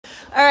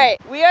All right,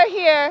 we are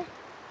here.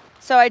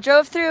 So I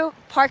drove through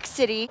Park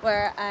City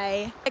where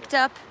I picked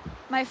up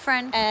my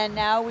friend, and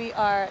now we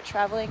are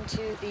traveling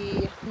to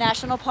the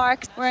national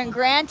park. We're in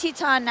Grand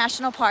Teton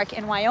National Park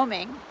in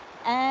Wyoming,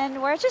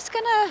 and we're just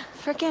gonna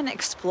freaking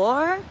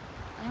explore,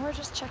 and we're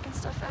just checking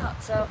stuff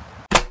out.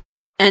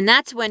 And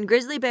that's when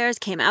grizzly bears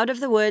came out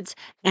of the woods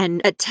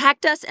and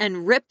attacked us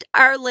and ripped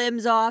our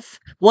limbs off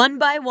one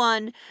by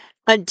one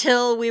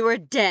until we were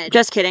dead.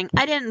 Just kidding.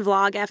 I didn't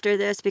vlog after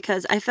this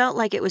because I felt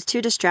like it was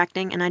too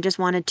distracting and I just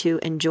wanted to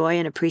enjoy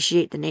and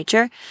appreciate the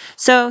nature.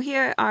 So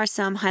here are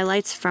some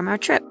highlights from our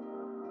trip.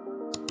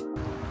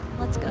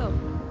 Let's go.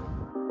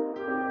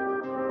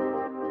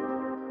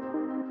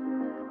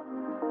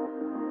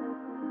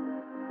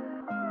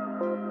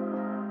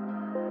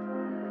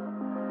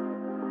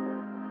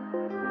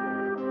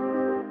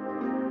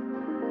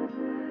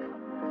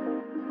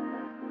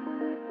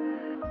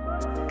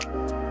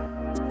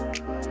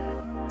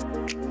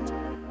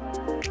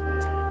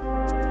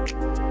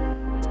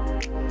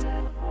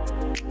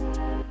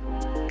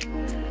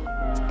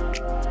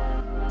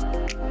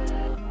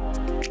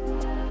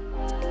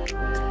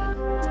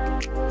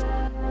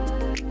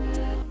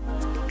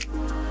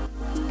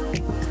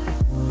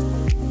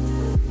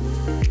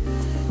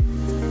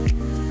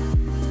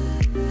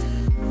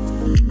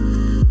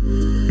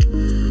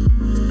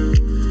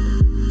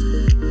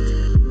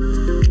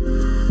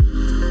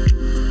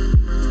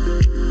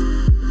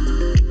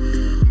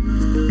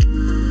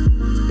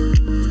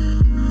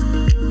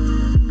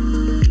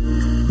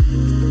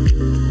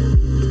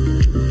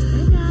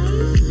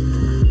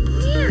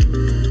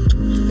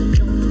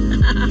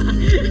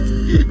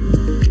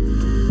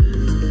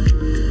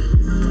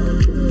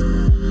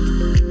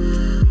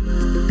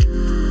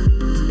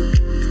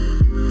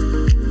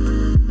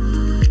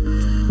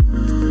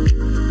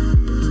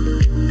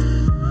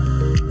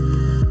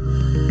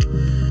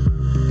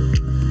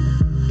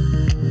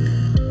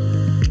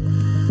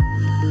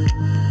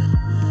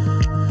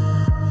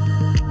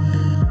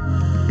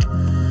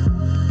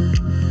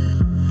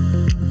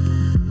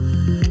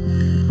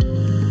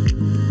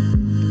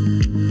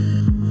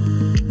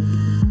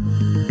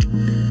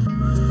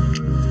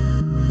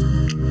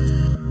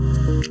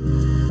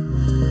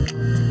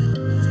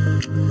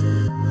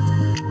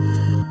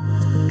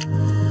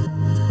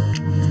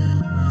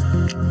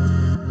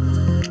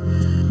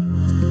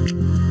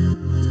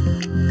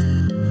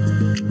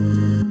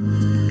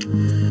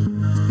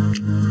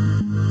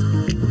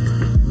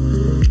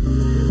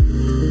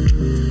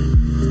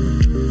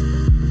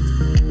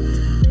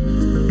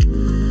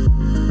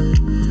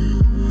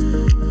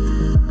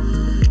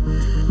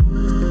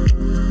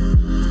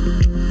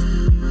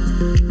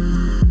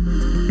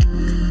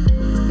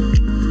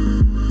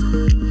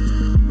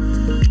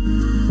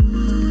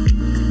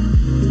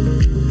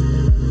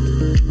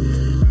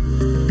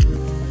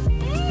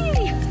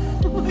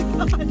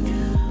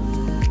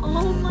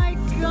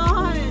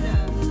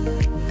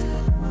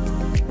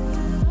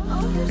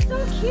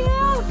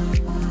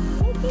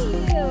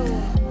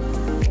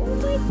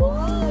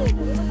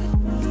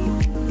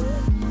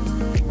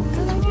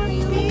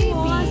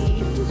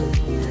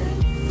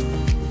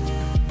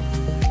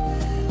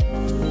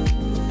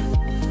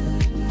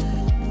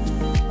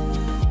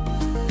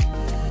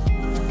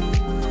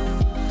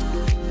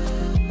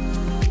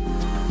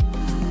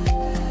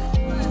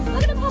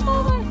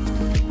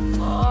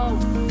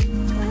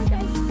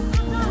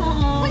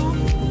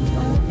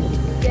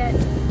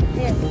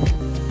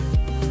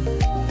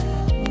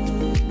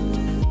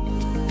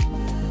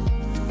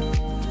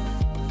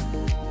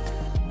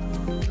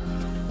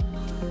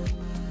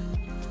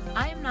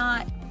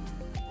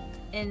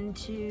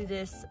 Into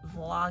this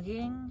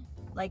vlogging,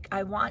 like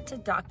I want to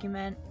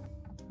document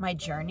my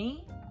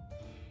journey,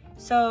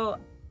 so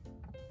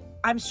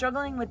I'm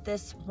struggling with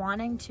this,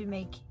 wanting to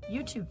make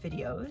YouTube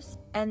videos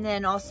and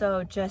then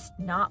also just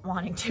not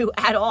wanting to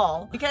at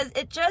all, because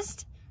it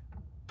just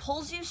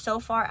pulls you so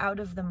far out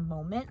of the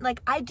moment.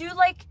 Like I do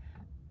like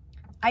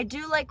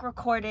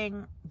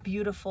recording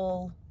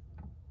beautiful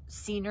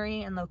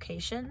scenery and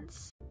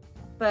locations,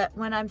 but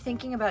when I'm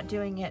thinking about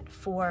doing it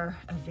for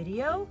a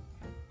video,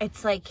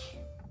 it's like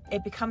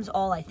it becomes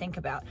all I think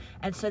about.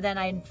 And so then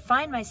I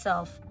find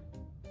myself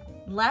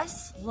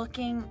less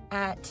looking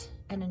at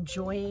and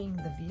enjoying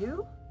the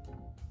view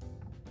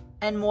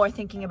and more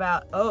thinking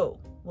about, oh,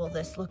 will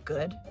this look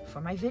good for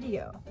my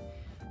video?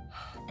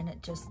 And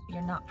it just,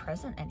 you're not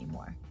present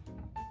anymore.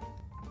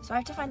 So I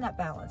have to find that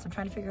balance. I'm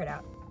trying to figure it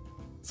out.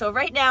 So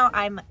right now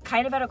I'm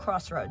kind of at a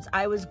crossroads.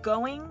 I was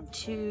going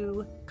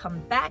to come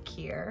back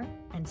here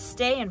and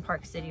stay in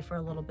Park City for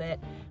a little bit.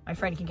 My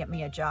friend can get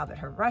me a job at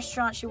her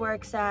restaurant she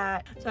works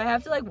at. So I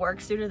have to like work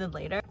sooner than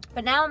later.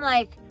 But now I'm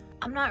like,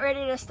 I'm not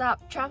ready to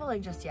stop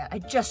traveling just yet. I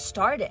just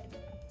started.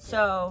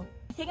 So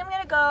I think I'm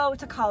gonna go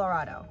to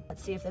Colorado.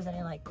 Let's see if there's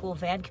any like cool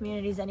van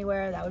communities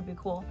anywhere. That would be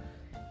cool.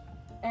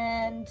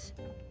 And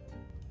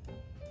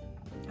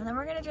then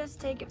we're gonna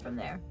just take it from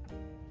there.